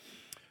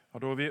Ja,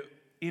 då är vi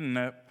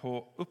inne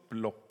på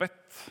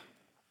upploppet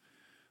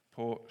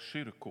på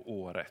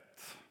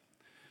kyrkoåret.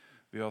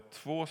 Vi har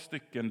 2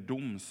 stycken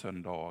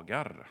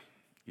domsöndagar,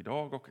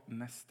 idag och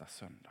nästa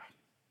söndag.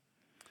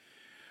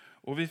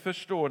 Och vi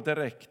förstår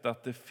direkt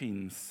att det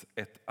finns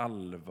ett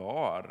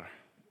allvar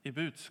i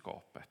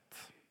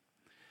budskapet.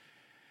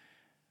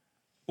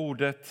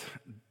 Ordet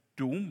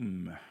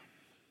dom,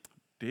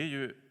 det är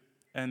ju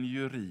en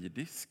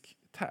juridisk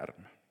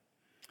term.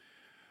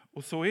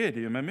 Och så är det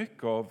ju med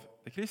mycket av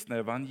det kristna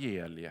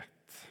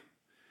evangeliet.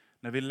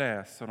 När vi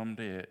läser om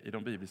det i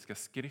de bibliska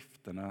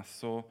skrifterna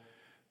så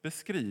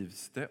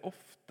beskrivs det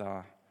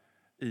ofta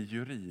i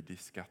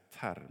juridiska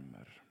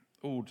termer.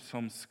 Ord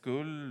som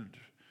skuld,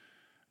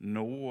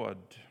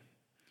 nåd,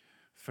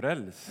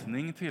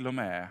 frälsning till och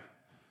med,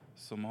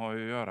 som har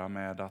att göra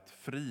med att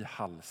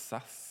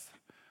frihalsas.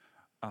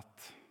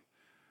 Att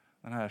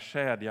den här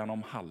kedjan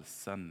om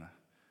halsen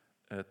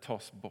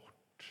tas bort.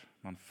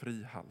 Man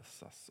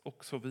frihalsas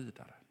och så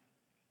vidare.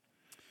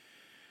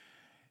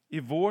 I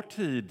vår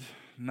tid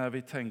när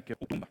vi tänker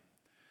dom,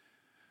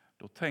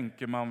 då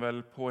tänker man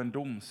väl på en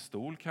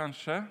domstol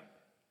kanske.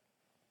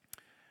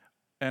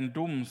 En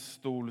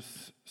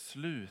domstols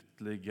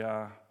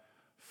slutliga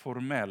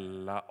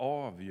formella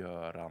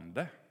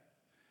avgörande.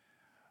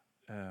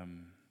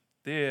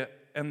 Det är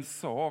en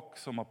sak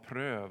som har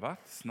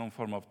prövats, någon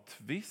form av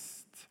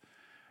tvist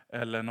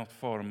eller någon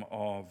form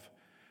av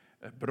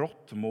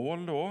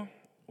brottmål då.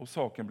 Och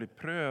saken blir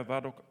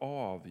prövad och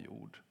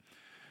avgjord.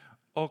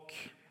 Och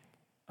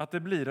att det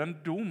blir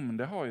en dom,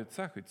 det har ju ett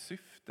särskilt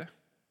syfte.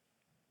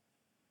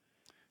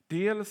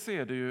 Dels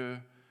är det ju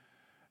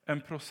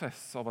en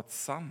process av att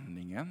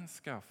sanningen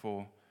ska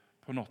få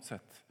på något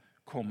sätt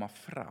komma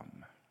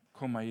fram,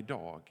 komma i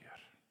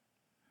dager.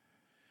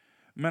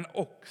 Men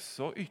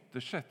också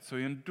ytterst sett så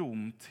är en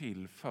dom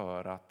till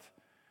för att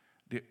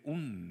det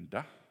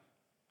onda,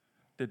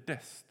 det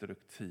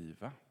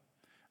destruktiva,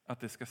 att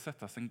det ska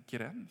sättas en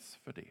gräns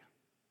för det.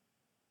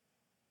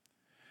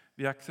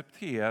 Vi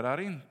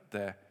accepterar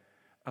inte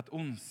att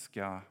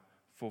ondska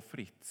får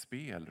fritt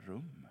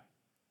spelrum.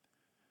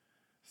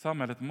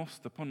 Samhället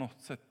måste på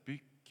något sätt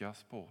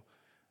byggas på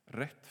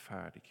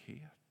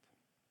rättfärdighet.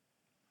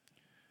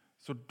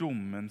 Så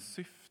domens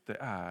syfte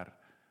är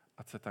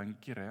att sätta en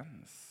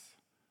gräns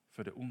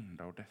för det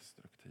onda och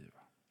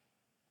destruktiva.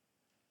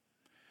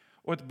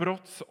 Och ett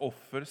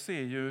brottsoffer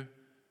ser ju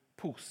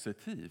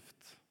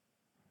positivt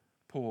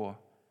på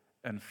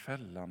en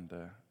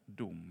fällande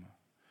dom.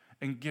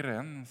 En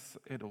gräns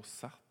är då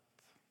satt.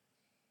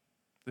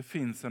 Det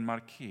finns en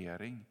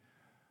markering.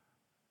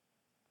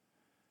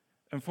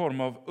 En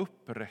form av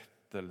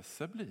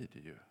upprättelse blir det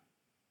ju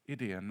i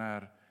det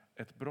när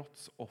ett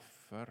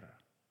brottsoffer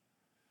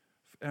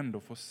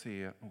ändå får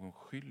se någon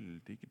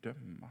skyldig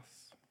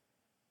dömas.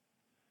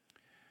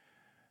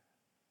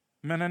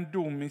 Men en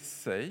dom i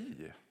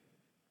sig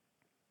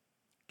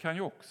kan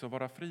ju också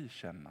vara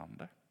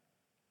frikännande.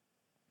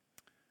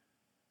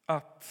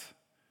 Att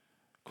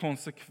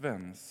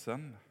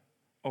konsekvensen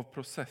av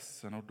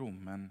processen och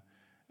domen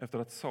efter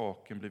att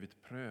saken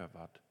blivit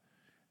prövad,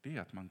 det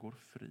är att man går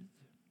fri.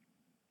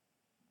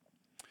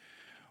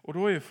 Och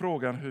då är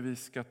frågan hur vi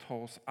ska ta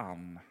oss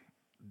an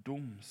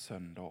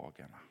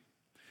domsöndagarna.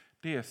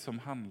 Det som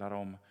handlar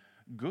om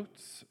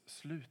Guds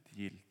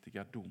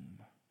slutgiltiga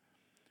dom.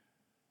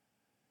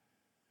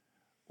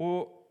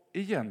 Och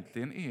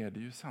egentligen är det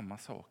ju samma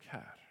sak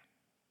här.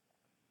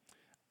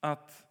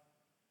 Att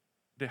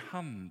det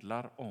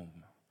handlar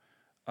om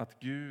att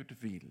Gud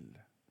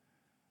vill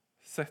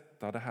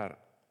sätta det här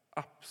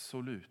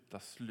absoluta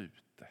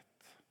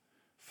slutet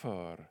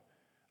för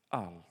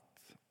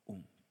allt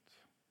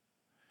ont.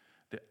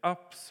 Det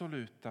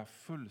absoluta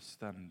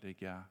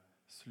fullständiga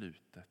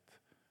slutet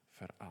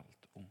för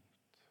allt ont.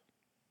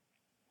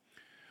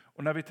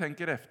 Och när vi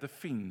tänker efter,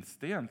 finns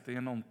det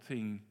egentligen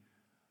någonting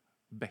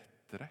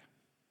bättre?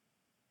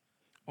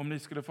 Om ni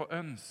skulle få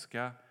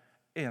önska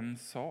en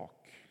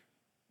sak,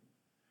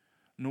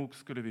 nog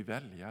skulle vi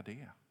välja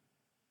det.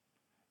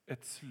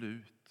 Ett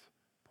slut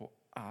på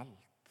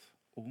allt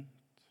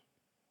ont.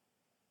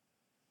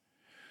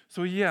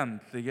 Så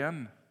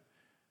egentligen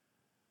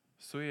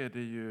så är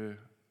det ju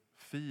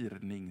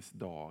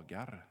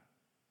firningsdagar,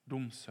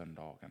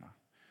 domsöndagarna.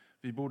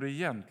 Vi borde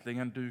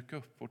egentligen duka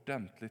upp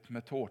ordentligt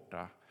med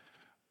tårta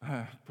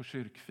på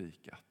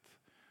kyrkfikat.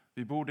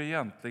 Vi borde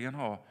egentligen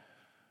ha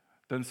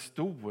den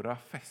stora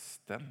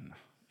festen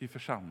i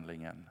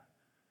församlingen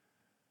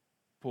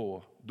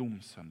på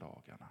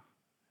domsöndagarna.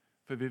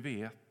 För vi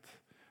vet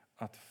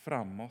att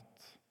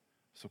framåt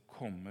så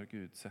kommer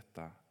Gud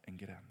sätta en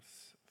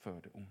gräns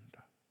för det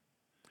onda.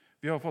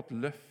 Vi har fått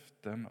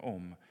löften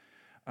om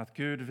att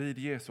Gud vid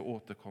Jesu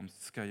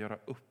återkomst ska göra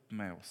upp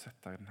med och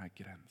sätta den här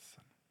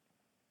gränsen.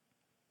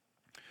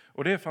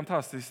 Och det är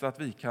fantastiskt att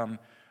vi kan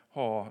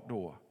ha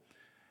då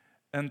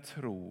en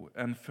tro,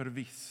 en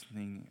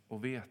förvissning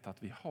och veta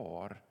att vi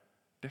har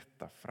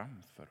detta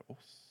framför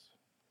oss.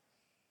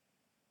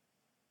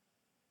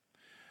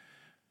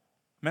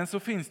 Men så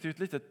finns det ju ett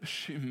litet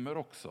bekymmer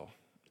också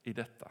i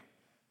detta.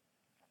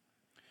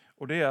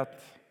 Och det är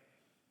att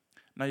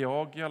När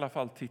jag i alla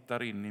fall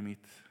tittar in i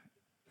mitt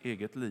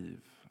eget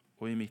liv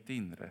och i mitt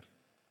inre,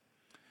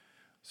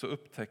 så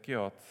upptäcker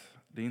jag att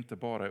det inte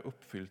bara är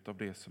uppfyllt av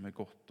det som är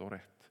gott och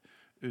rätt,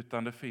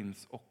 utan det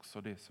finns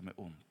också det som är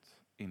ont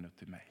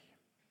inuti mig.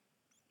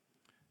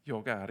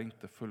 Jag är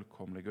inte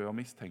fullkomlig, och jag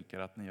misstänker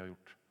att ni har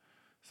gjort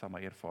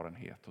samma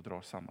erfarenhet och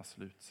drar samma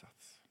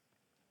slutsats.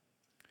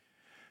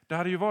 Det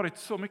hade ju varit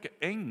så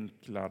mycket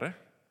enklare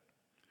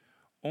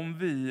om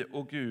vi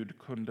och Gud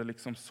kunde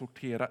liksom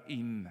sortera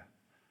in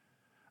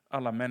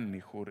alla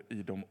människor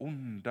i de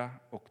onda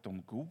och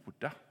de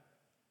goda.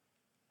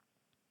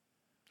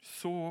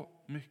 Så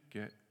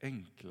mycket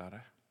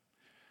enklare.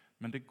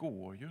 Men det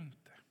går ju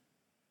inte.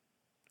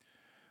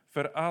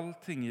 För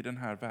allting i den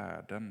här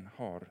världen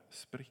har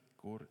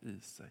sprickor i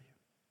sig.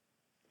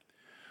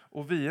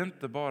 Och vi är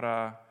inte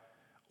bara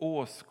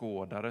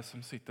åskådare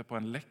som sitter på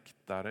en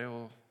läktare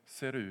och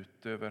ser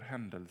ut över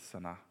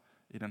händelserna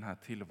i den här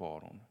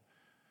tillvaron.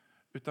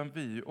 Utan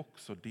vi är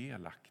också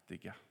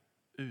delaktiga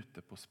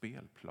ute på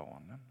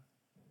spelplanen.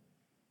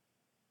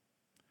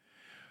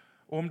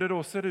 Och om det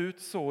då ser ut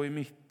så i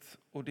mitt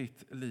och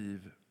ditt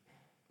liv,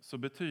 så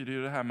betyder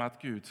ju det här med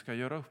att Gud ska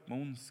göra upp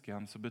med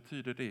ondskan, så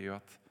betyder det ju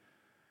att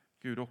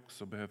Gud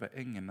också behöver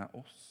ägna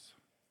oss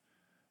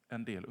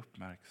en del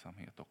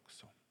uppmärksamhet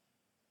också.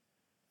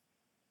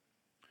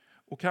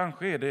 Och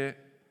kanske är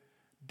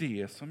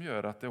det som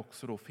gör att det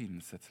också då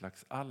finns ett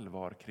slags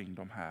allvar kring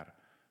de här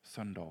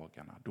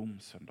söndagarna,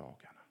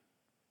 domsöndagarna.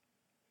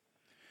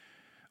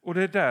 Och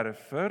det är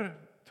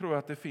därför, tror jag,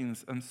 att det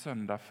finns en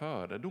söndag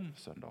före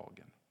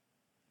domsöndagen,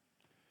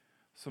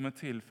 som är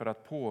till för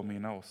att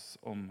påminna oss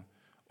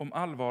om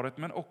allvaret,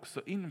 men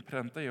också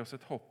inpränta i oss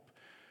ett hopp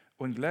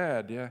och en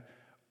glädje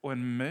och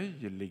en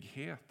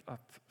möjlighet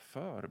att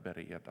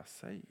förbereda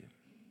sig.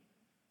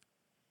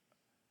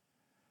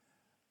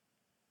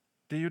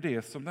 Det är ju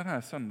det som den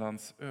här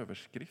söndagens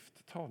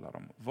överskrift talar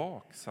om: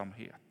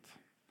 vaksamhet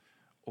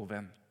och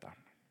väntan.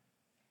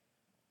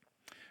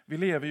 Vi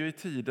lever ju i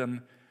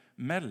tiden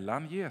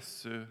mellan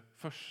Jesu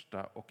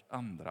första och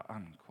andra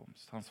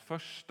ankomst. Hans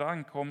första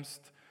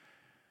ankomst,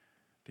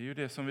 det är ju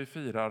det som vi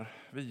firar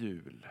vid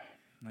jul,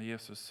 när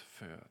Jesus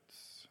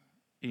föds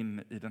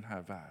in i den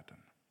här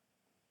världen.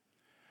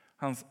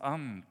 Hans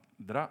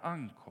andra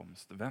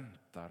ankomst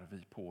väntar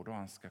vi på, då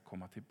han ska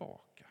komma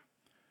tillbaka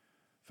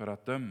för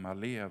att döma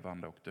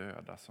levande och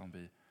döda,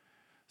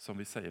 som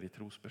vi säger i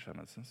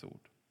trosbekännelsens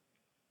ord.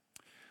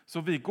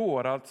 Så vi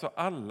går alltså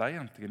alla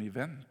egentligen i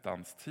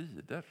väntans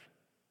tider.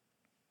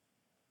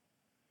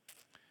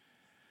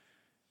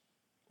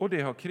 Och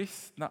det har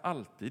kristna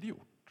alltid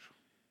gjort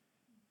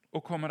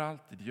och kommer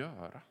alltid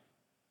göra.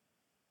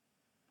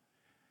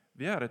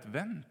 Vi är ett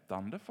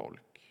väntande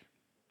folk.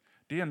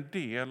 Det är en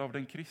del av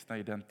den kristna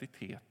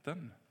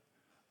identiteten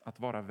att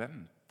vara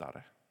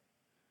väntare.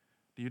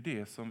 Det är ju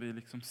det som vi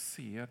liksom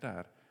ser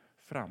där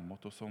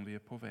framåt och som vi är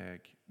på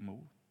väg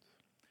mot.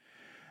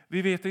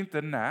 Vi vet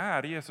inte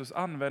när. Jesus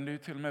använder ju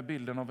till och med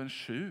bilden av en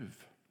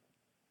tjuv,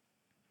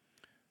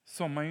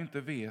 som man ju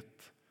inte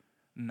vet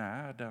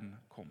när den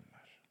kommer.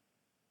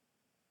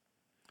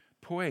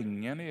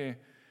 Poängen i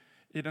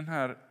den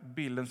här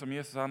bilden som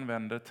Jesus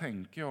använder,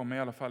 tänker jag, men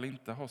i alla fall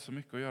inte har så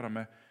mycket att göra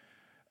med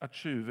att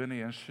tjuven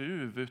är en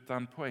tjuv,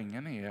 utan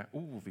poängen är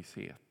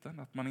ovissheten,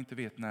 att man inte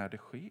vet när det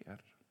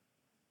sker.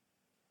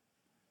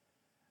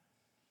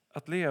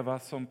 Att leva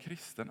som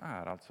kristen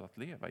är alltså att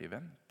leva i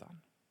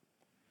väntan.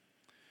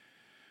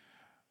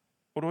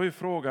 Och då är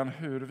frågan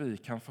hur vi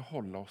kan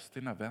förhålla oss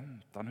till den här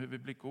väntan, hur vi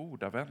blir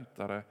goda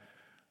väntare.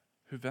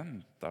 Hur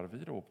väntar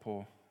vi då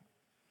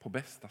på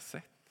bästa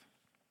sätt?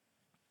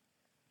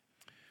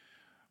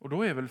 Och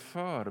då är väl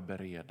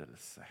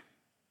förberedelse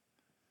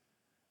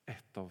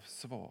ett av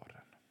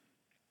svaren.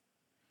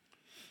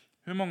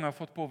 Hur många har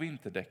fått på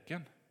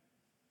vinterdäcken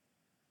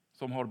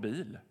som har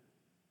bil?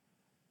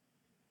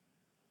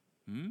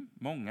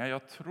 Många,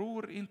 jag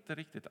tror inte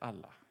riktigt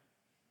alla.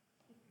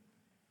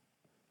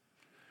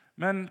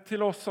 Men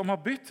till oss som har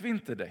bytt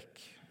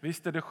vinterdäck,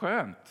 visst är det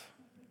skönt?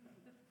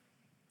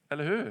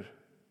 Eller hur?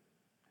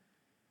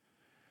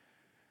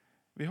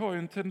 Vi har ju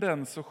en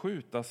tendens att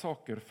skjuta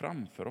saker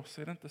framför oss,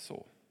 är det inte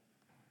så?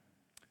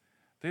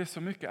 Det är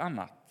så mycket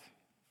annat.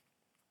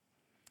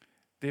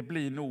 Det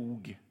blir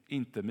nog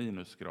inte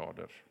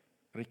minusgrader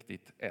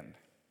riktigt än.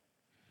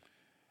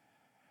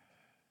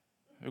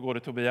 Hur går det,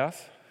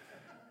 Tobias?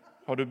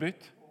 Har du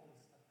bytt?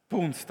 På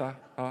onsdag,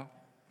 ja.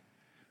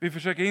 Vi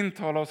försöker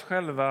intala oss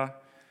själva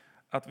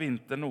att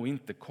vintern nog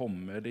inte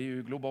kommer. Det är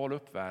ju global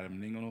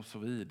uppvärmning och så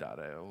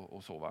vidare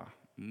och så, va.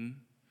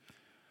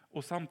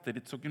 Och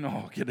samtidigt så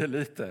gnager det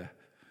lite.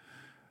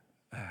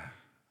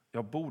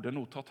 Jag borde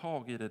nog ta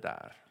tag i det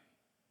där.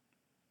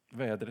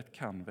 Vädret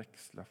kan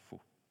växla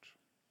fort.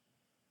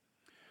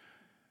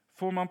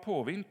 Får man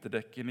på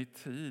vinterdäcken i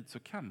tid så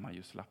kan man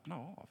ju slappna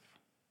av.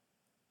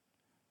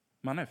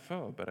 Man är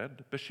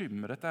förberedd.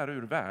 Bekymret är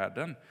ur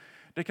världen.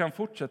 Det kan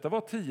fortsätta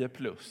vara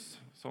 10+,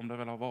 som det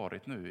väl har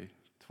varit nu i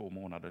 2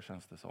 månader,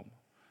 känns det som.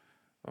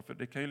 Varför?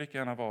 Det kan ju lika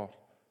gärna vara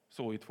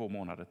så i 2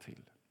 månader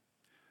till.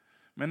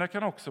 Men det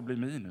kan också bli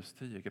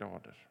 -10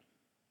 grader.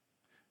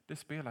 Det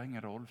spelar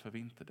ingen roll för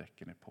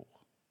vinterdäcken är på.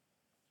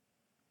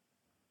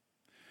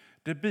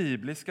 Det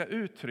bibliska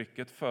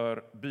uttrycket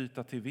för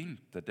byta till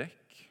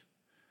vinterdäck,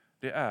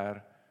 det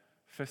är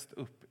fäst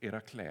upp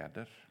era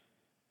kläder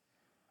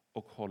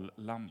och håll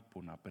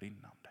lamporna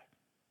brinnande.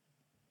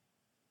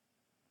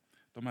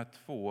 De här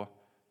två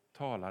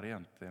talar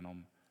egentligen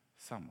om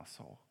samma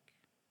sak.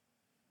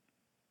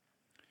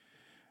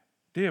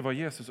 Det är vad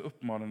Jesus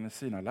uppmanade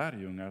sina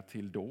lärjungar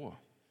till då,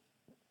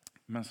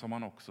 men som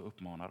han också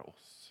uppmanar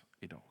oss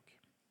idag.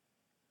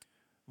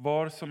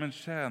 Var som en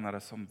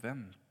tjänare som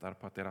väntar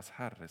på att deras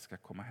herre ska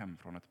komma hem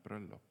från ett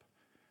bröllop,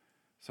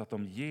 så att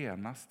de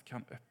genast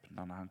kan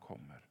öppna när han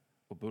kommer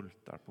och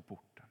bultar på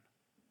porten.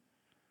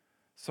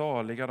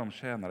 Saliga de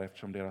tjänare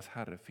eftersom deras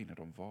herre finner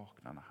dem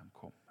vakna när han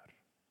kommer.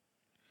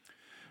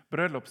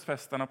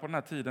 Bröllopsfesterna på den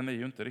här tiden är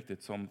ju inte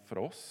riktigt som för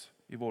oss.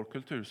 I vår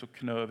kultur så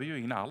knör vi ju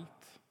in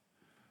allt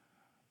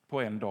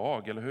på en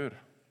dag, eller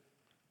hur?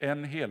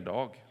 En hel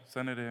dag,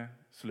 sen är det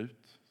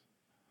slut.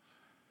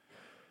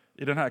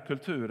 I den här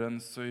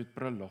kulturen så är ett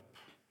bröllop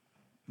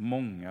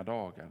många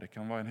dagar. Det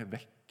kan vara en hel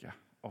vecka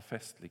av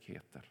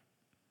festligheter.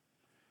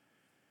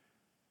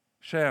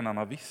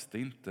 Tjänarna visste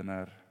inte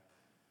när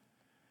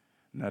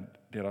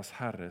deras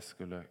herre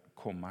skulle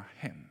komma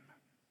hem.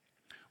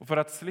 Och för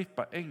att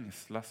slippa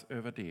ängslas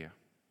över det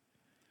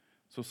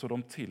så såg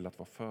de till att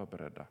vara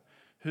förberedda.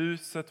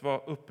 Huset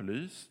var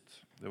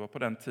upplyst. Det var på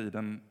den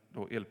tiden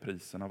då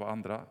elpriserna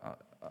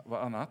var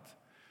annat.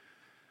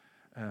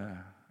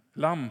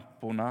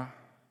 Lamporna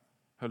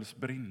hölls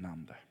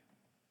brinnande.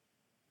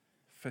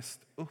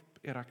 Fäst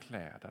upp era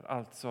kläder,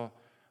 alltså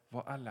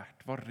var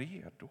alert, var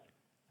redo.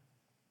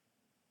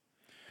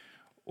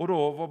 Och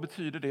då, vad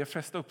betyder det?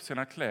 Fästa upp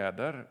sina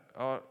kläder.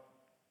 Ja,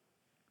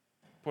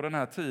 på den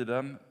här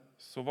tiden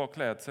så var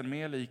klädseln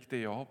mer lik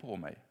det jag har på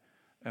mig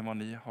än vad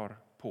ni har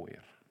på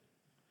er.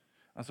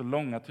 Alltså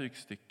långa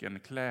tygstycken,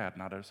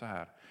 klädnader så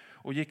här.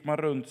 Och gick man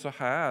runt så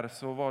här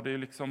så var det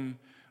liksom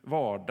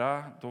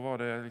vardag, då var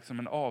det liksom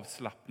en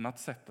avslappnat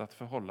sätt att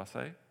förhålla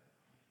sig.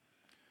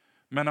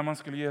 Men när man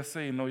skulle ge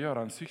sig in och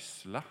göra en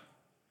syssla,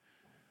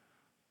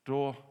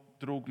 då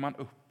drog man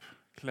upp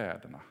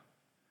kläderna,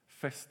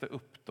 fäste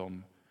upp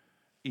dem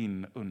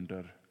in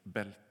under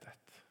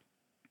bältet.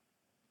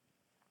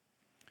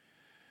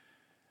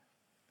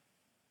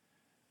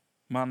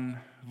 Man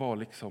var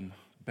liksom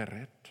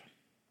beredd.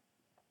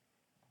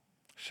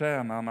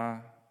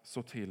 Tjänarna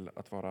såg till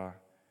att vara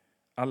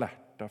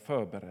alerta,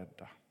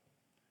 förberedda.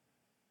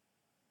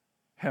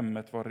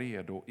 Hemmet var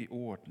redo, i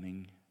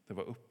ordning, det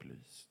var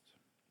upplyst.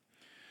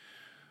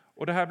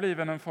 Och det här blir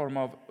väl en form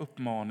av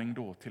uppmaning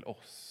då till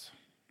oss.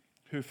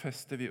 Hur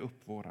fäster vi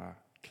upp våra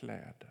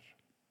kläder?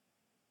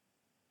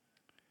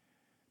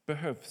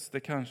 Behövs det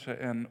kanske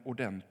en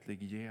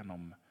ordentlig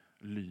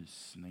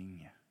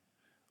genomlysning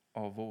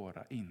av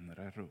våra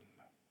inre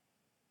rum?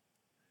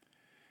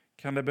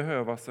 Kan det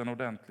behövas en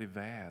ordentlig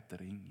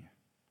vädring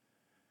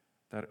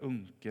där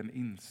unken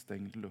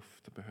instängd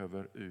luft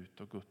behöver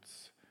ut och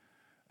Guds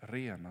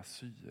rena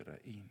syre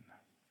in?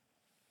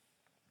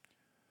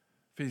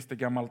 Finns det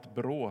gammalt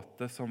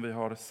bråte som vi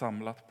har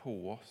samlat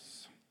på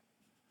oss,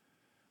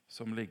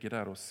 som ligger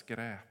där och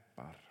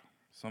skräpar,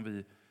 som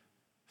vi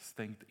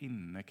stängt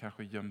inne,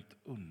 kanske gömt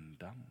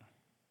undan,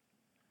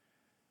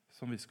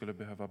 som vi skulle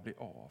behöva bli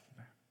av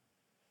med?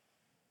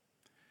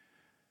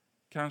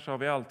 Kanske har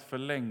vi allt för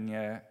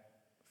länge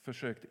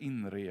försökt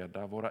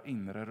inreda våra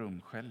inre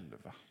rum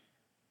själva,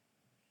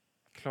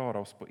 klara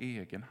oss på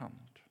egen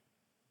hand.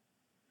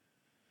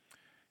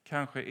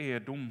 Kanske är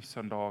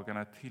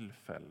domsöndagarna ett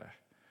tillfälle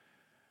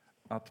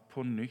att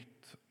på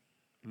nytt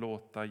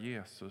låta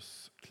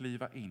Jesus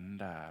kliva in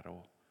där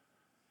och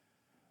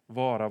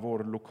vara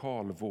vår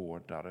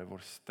lokalvårdare, vår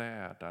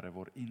städare,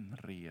 vår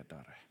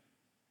inredare.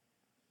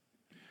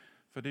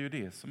 För det är ju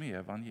det som är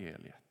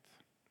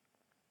evangeliet.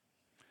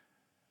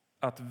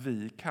 Att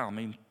vi kan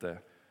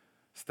inte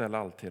ställa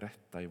allt till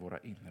rätta i våra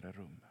inre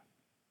rum.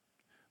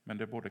 Men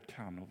det både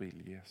kan och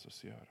vill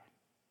Jesus göra.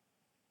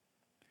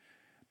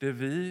 Det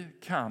vi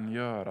kan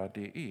göra,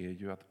 det är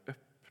ju att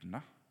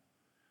öppna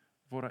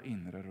våra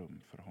inre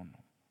rum för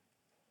honom.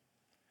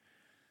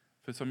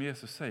 För som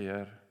Jesus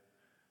säger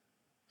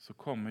så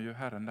kommer ju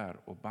Herren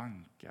där och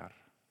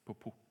bankar på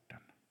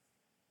porten.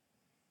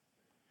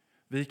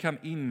 Vi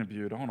kan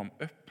inbjuda honom,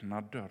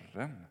 öppna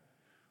dörren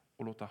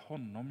och låta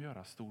honom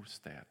göra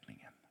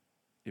storstädningen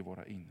i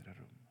våra inre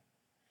rum.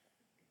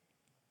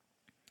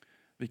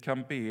 Vi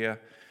kan be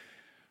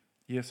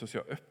Jesus,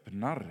 jag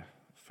öppnar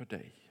för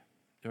dig.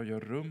 Jag gör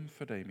rum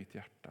för dig i mitt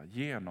hjärta.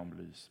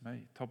 Genomlys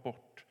mig, ta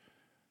bort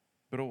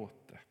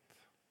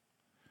bråtet.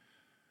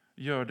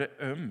 Gör det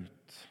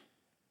ömt,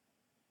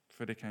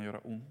 för det kan göra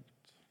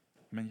ont,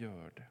 men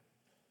gör det.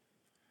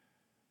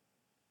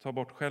 Ta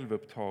bort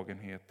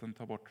självupptagenheten,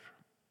 ta bort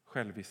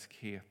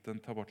själviskheten,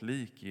 ta bort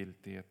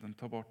likgiltigheten,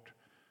 ta bort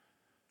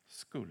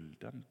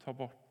skulden, ta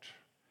bort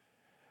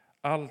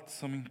allt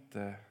som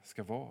inte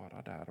ska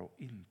vara där och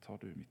inta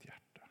du mitt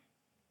hjärta.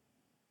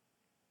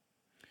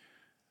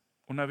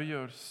 Och när vi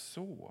gör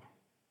så,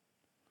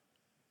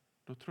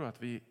 då tror jag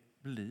att vi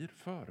blir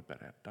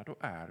förberedda, då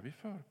är vi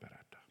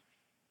förberedda.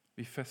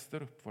 Vi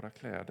fäster upp våra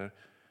kläder.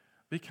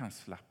 Vi kan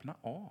slappna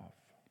av.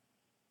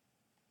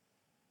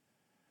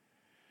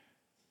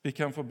 Vi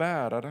kan få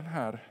bära den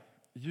här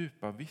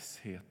djupa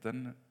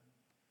vissheten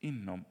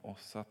inom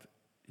oss att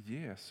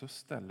Jesus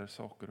ställer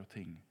saker och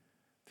ting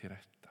till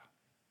rätta.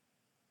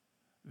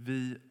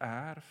 Vi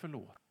är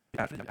förlåtna. Vi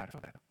är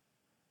förberedda.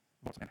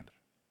 Vad som händer.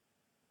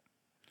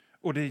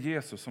 Och det är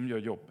Jesus som gör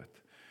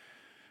jobbet.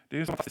 Det är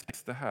ju så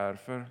fantastiskt det här,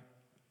 för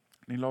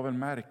ni la väl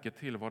märke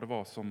till vad det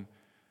var som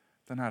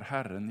den här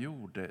Herren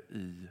gjorde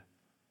i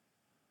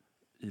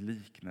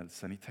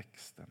liknelsen i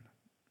texten.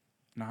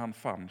 När han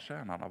fann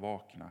tjänarna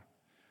vakna.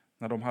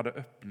 När de hade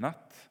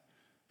öppnat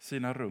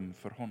sina rum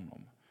för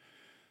honom.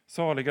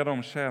 Saliga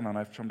de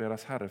tjänarna eftersom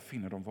deras Herre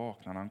finner dem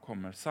vakna när han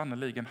kommer.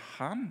 Sannoliken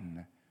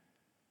han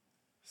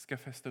ska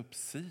fästa upp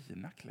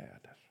sina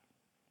kläder.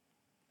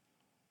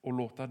 Och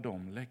låta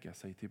dem lägga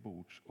sig till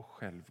bords och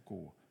själv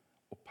gå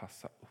och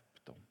passa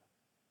upp dem.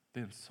 Det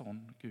är en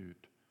sån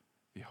Gud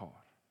vi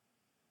har.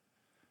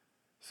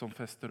 Som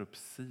fäster upp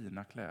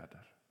sina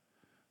kläder.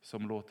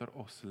 Som låter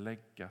oss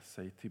lägga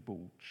sig till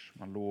bords.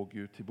 Man låg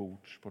ju till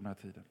bords på den här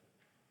tiden.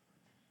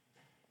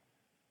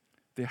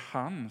 Det är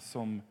han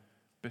som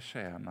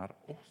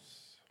betjänar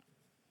oss.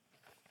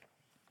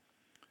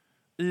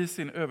 I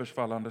sin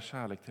översvallande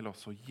kärlek till oss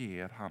så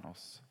ger han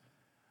oss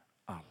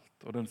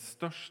allt. Och den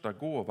största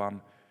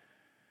gåvan,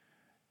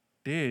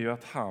 det är ju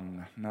att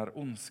han, när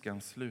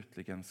ondskan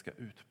slutligen ska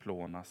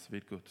utplånas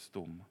vid Guds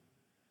dom,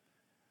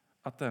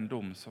 att den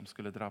dom som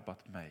skulle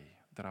drabbat mig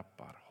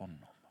drabbar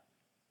honom.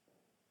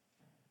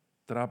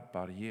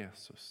 Drabbar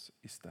Jesus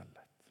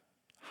istället.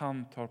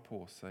 Han tar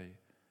på sig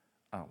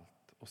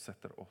allt och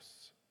sätter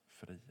oss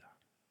fria.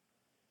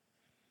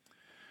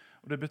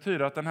 Och det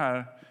betyder att den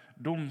här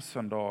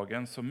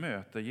domsöndagen så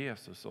möter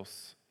Jesus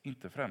oss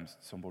inte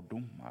främst som vår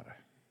domare,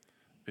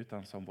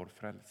 utan som vår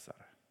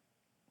frälsare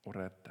och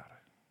räddare.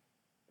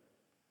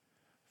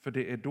 För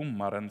det är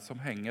domaren som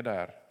hänger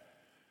där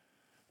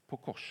på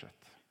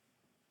korset.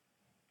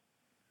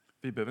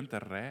 Vi behöver inte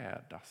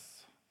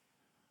rädas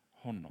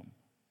honom.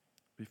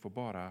 Vi får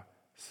bara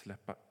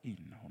släppa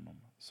in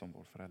honom som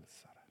vår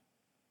frälsare.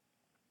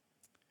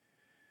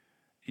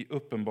 I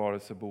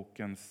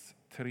Uppenbarelsebokens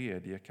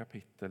 3:e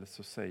kapitel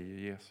så säger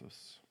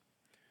Jesus: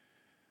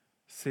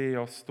 Se,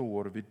 jag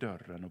står vid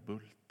dörren och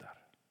bultar.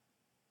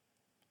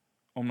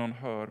 Om någon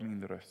hör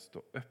min röst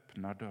och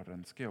öppnar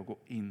dörren ska jag gå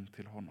in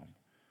till honom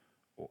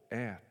och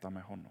äta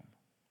med honom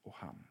och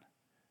han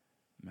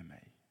med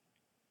mig.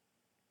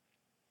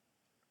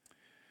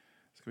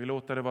 Ska vi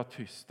låta det vara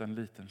tyst en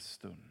liten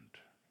stund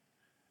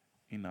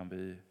innan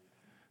vi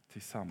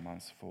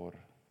tillsammans får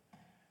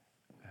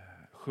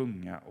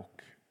sjunga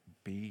och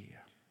be.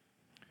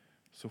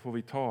 Så får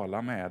vi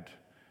tala med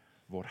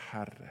vår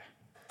Herre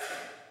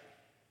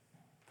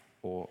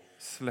och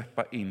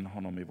släppa in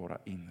honom i våra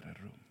inre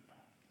rum.